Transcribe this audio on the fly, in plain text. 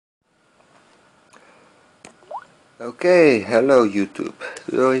Okay, hello YouTube.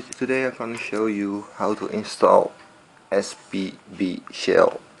 Today I'm going to show you how to install SPB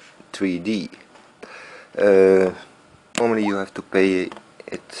Shell 3D. Uh, Normally you have to pay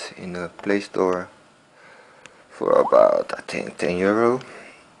it in the Play Store for about, I think, €10.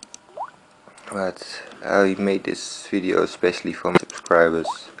 But I made this video especially for my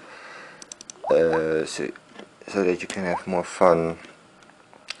subscribers, so that you can have more fun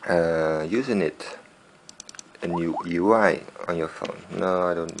using it. A new UI on your phone. No,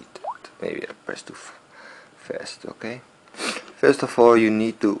 I don't need that. Maybe I pressed too fast. Okay. First of all, you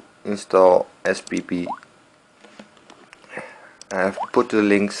need to install SPB. I have put the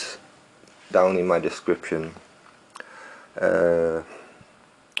links down in my description. It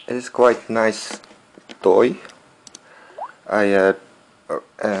is quite nice toy. I had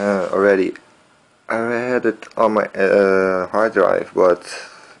already. I had it on my hard drive, but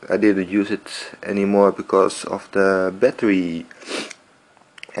I didn't use it anymore because of the battery,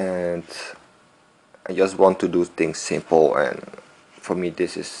 and I just want to do things simple, and for me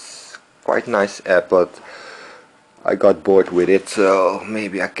this is quite nice app, but I got bored with it, so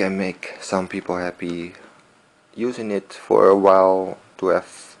maybe I can make some people happy using it for a while to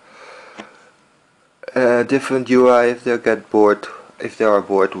have a different UI if they are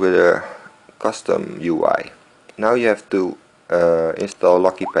bored with a custom UI. Now you have to install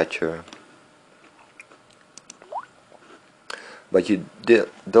Lucky Patcher, but you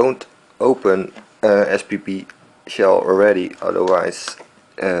don't open SPB shell already, otherwise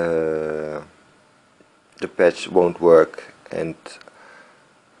the patch won't work, and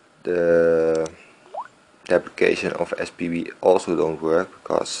the application of SPB also don't work,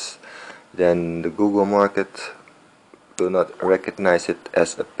 because then the Google market will not recognize it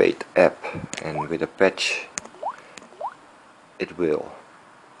as a paid app, and with a patch it will.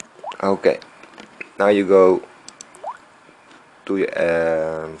 Okay, now you go to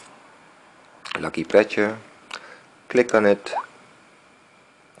your Lucky Patcher, click on it,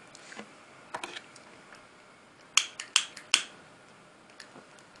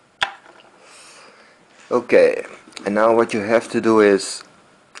 okay, and now what you have to do is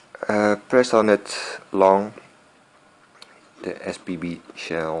press on it long, the SPB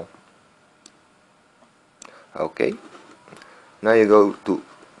shell. Okay, now you go to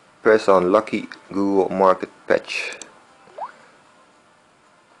press on Lucky Google Market Patch.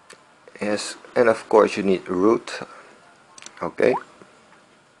 Yes, and of course you need root. Okay,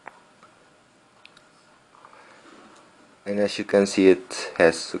 and as you can see, it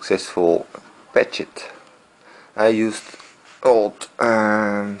has successful patched. I used old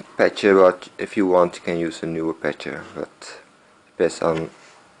patcher, but if you want you can use a newer patcher, but depends on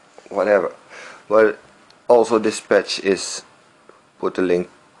whatever. But also this patch is, put a link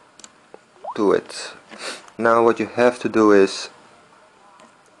to it. Now what you have to do is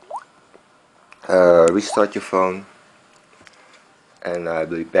restart your phone, and I'll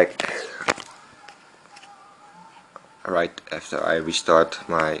be back right after I restart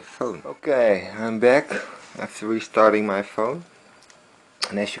my phone. Okay, I'm back after restarting my phone,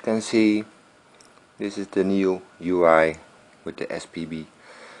 and as you can see, this is the new UI with the SPB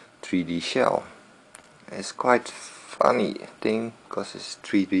 3D shell. It's quite funny thing because it's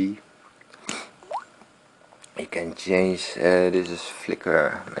 3D. You can change, this is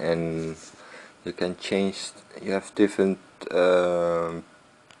flicker, and you can change, you have different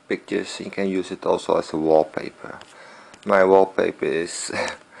pictures. You can use it also as a wallpaper. My wallpaper is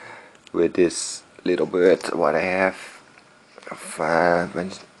with this little bird what I have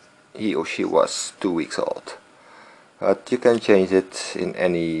when he or she was 2 weeks old. But you can change it in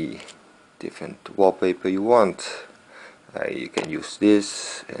any different wallpaper you want. You can use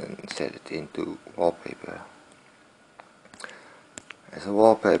this and set it into wallpaper. As a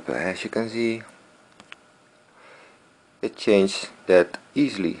wallpaper, as you can see, it changed that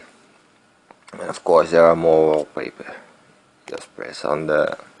easily. And of course there are more wallpaper. Just press on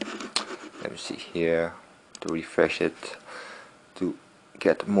the, let me see here, to refresh it, to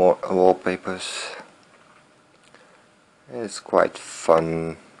get more wallpapers. It's quite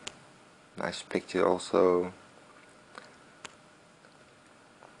fun. Nice picture also.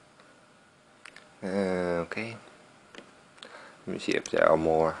 Okay, let me see if there are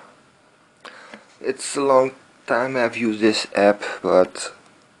more. It's a long time I've used this app, but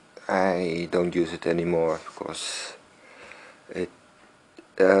I don't use it anymore because it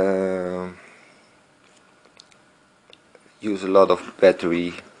use a lot of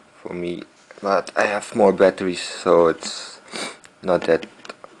battery for me, but I have more batteries, so it's not that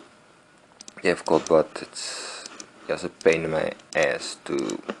difficult, but it's just a pain in my ass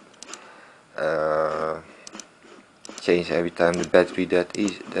to change every time the battery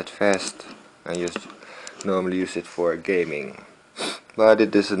that fast. I just normally use it for gaming, but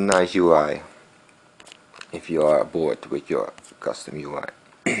it is a nice UI if you are bored with your custom UI.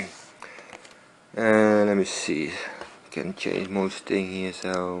 Let me see, you can change most things here,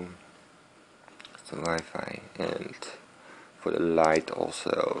 so the Wi-Fi, and for the light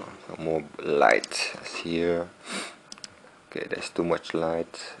also, so more light is here. Okay, there's too much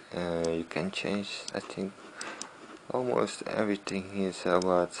light. You can change, I think, almost everything here, so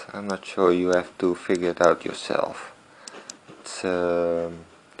but I'm not sure, you have to figure it out yourself. It's,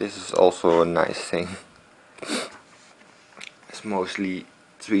 this is also a nice thing. It's mostly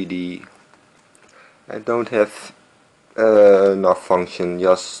 3D. I don't have enough function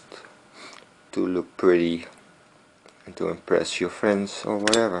just to look pretty and to impress your friends or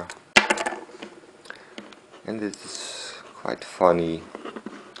whatever. And it is quite funny.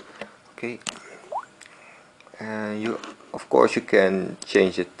 Okay. You, of course, you can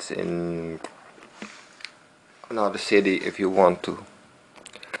change it in another city if you want to.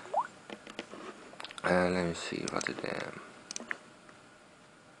 Let me see what it is.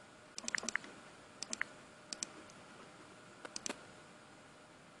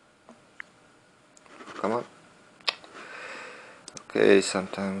 Come on. Okay,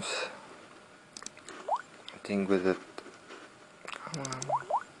 sometimes I think with it. Come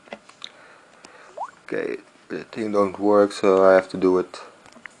on. Okay, the thing don't work, so I have to do it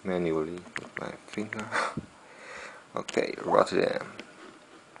manually with my finger. Okay, Rotterdam.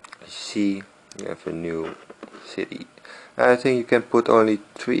 You see, you have a new city. I think you can put only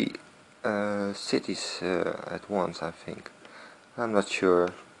 3 cities at once, I think. I'm not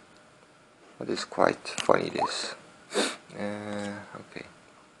sure, but it's quite funny, this. Okay.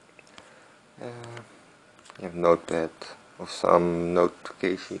 You have notepad of some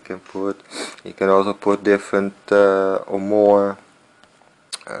notification you can put. You can also put different or more.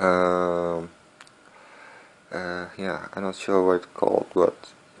 Yeah, I'm not sure what it's called, but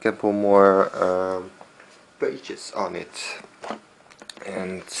you can put more pages on it.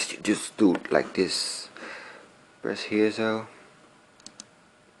 And you just do it like this. Press here, so.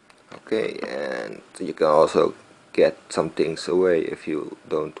 Okay, and you can also get some things away if you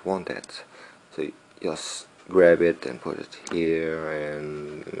don't want that. So you just grab it and put it here,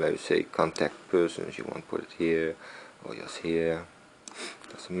 and let me say contact persons, you want to put it here or just here.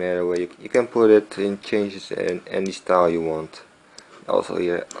 Doesn't matter where you can put it in, changes in any style you want. Also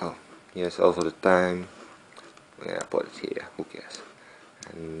here, oh, here's also the time. Yeah, put it here, who cares.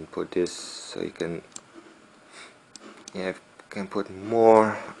 And put this so you can, yeah, you can put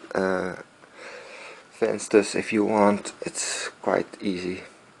more fences if you want. It's quite easy.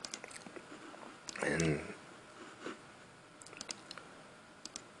 And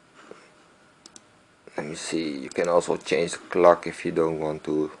let me see, you can also change the clock if you don't want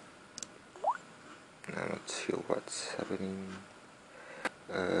to. I'm not sure what's happening.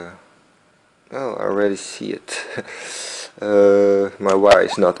 Oh, I already see it. My wire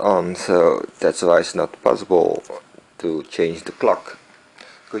is not on, so that's why it's not possible to change the clock,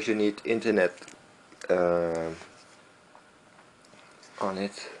 because you need internet on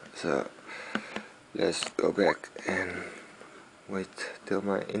it. So let's go back and wait till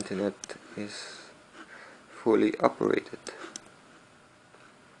my internet is fully operated.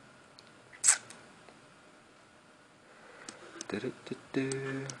 As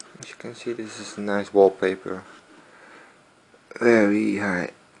you can see, this is a nice wallpaper, very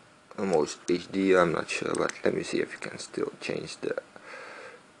high, almost HD, I'm not sure, but let me see if you can still change the,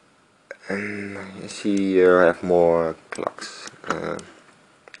 and you see here I have more clocks,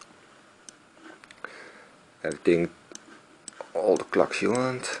 everything, all the clocks you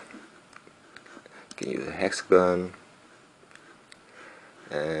want. You can use a hexagon,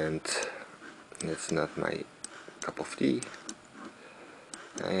 and it's not my cup of tea.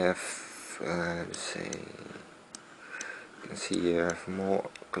 I have, let's say, you can see here I have more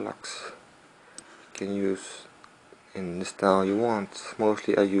clocks you can use in the style you want.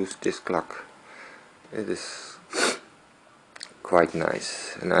 Mostly I use this clock. It is quite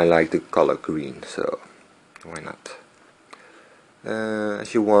nice, and I like the color green, so why not.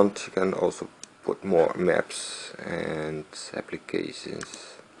 As you want, you can also put more maps and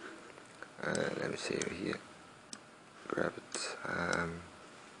applications. Let me see over here, grab it.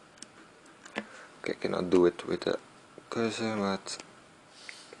 Okay, I cannot do it with the cursor, but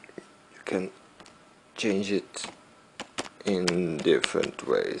you can change it in different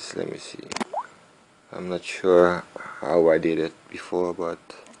ways. Let me see, I'm not sure how I did it before, but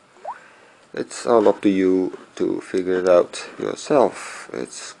it's all up to you to figure it out yourself.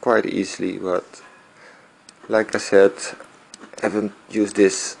 It's quite easily, but Like I said, I haven't used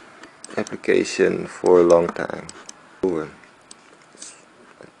this application for a long time. I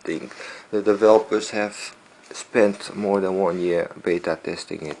think the developers have spent more than 1 year beta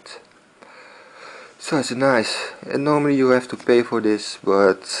testing it. So it's nice, and normally you have to pay for this,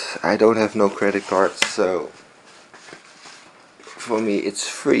 but I don't have no credit cards, so for me it's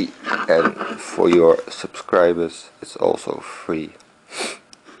free, and for your subscribers it's also free.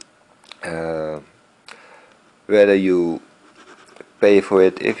 Whether you pay for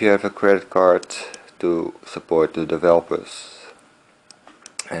it if you have a credit card to support the developers,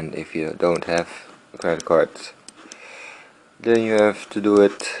 and if you don't have a credit card, then you have to do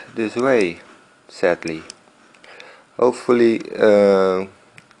it this way, sadly. Hopefully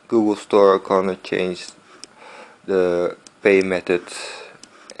Google Store gonna change the pay method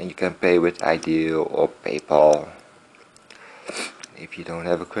and you can pay with Ideal or PayPal. If you don't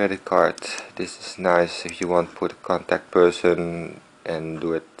have a credit card, this is nice if you want to put a contact person and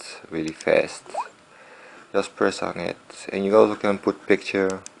do it really fast. Just press on it, and you also can put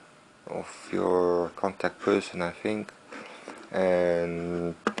picture of your contact person, I think,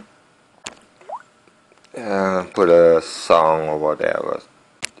 and put a song or whatever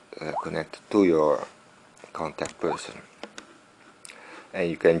connected to your contact person. And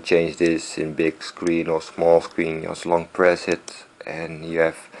you can change this in big screen or small screen. Just long press it and you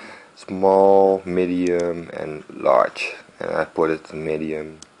have small, medium and large, and I put it in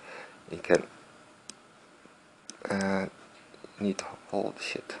medium. You can need to hold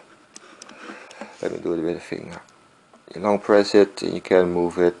shit. Let me do it with a finger. You long press it and you can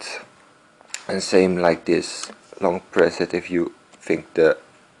move it, and same like this, long press it if you think the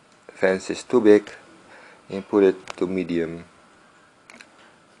fence is too big, and put it to medium,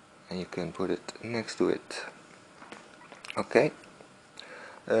 and you can put it next to it. Okay,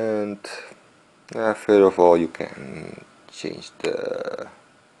 and first of all you can change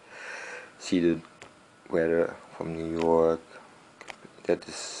see the weather from New York. That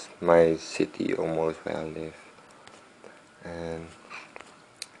is my city almost where I live, and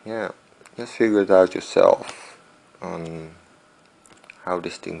yeah, just figure it out yourself on how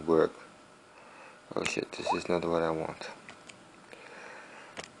this thing works. Oh shit, this is not what I want.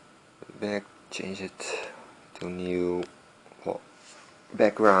 Back, change it to new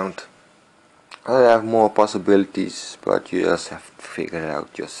background. I have more possibilities, but you just have to figure it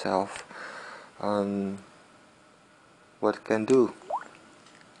out yourself on what it can do.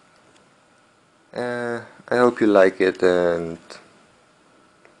 I hope you like it, and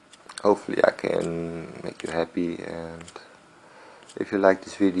hopefully I can make you happy. And if you like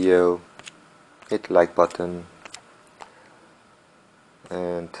this video, hit the like button,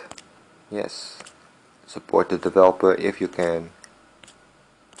 and yes, support the developer if you can.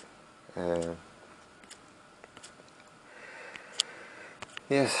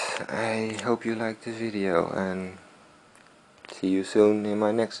 Yes, I hope you like this video, and see you soon in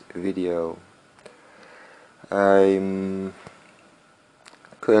my next video. I'm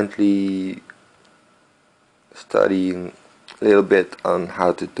currently studying a little bit on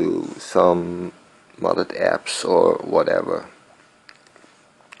how to do some modded apps or whatever,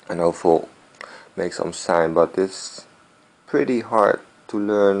 and hopefully make some sign, but it's pretty hard to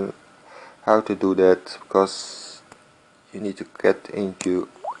learn how to do that, because you need to get into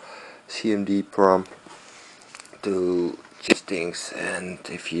CMD prompt to change things, and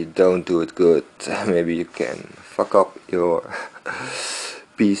if you don't do it good, maybe you can fuck up your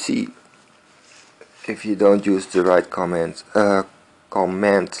PC if you don't use the right commands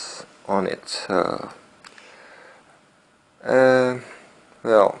on it.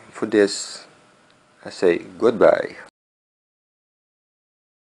 Well, for this I say goodbye.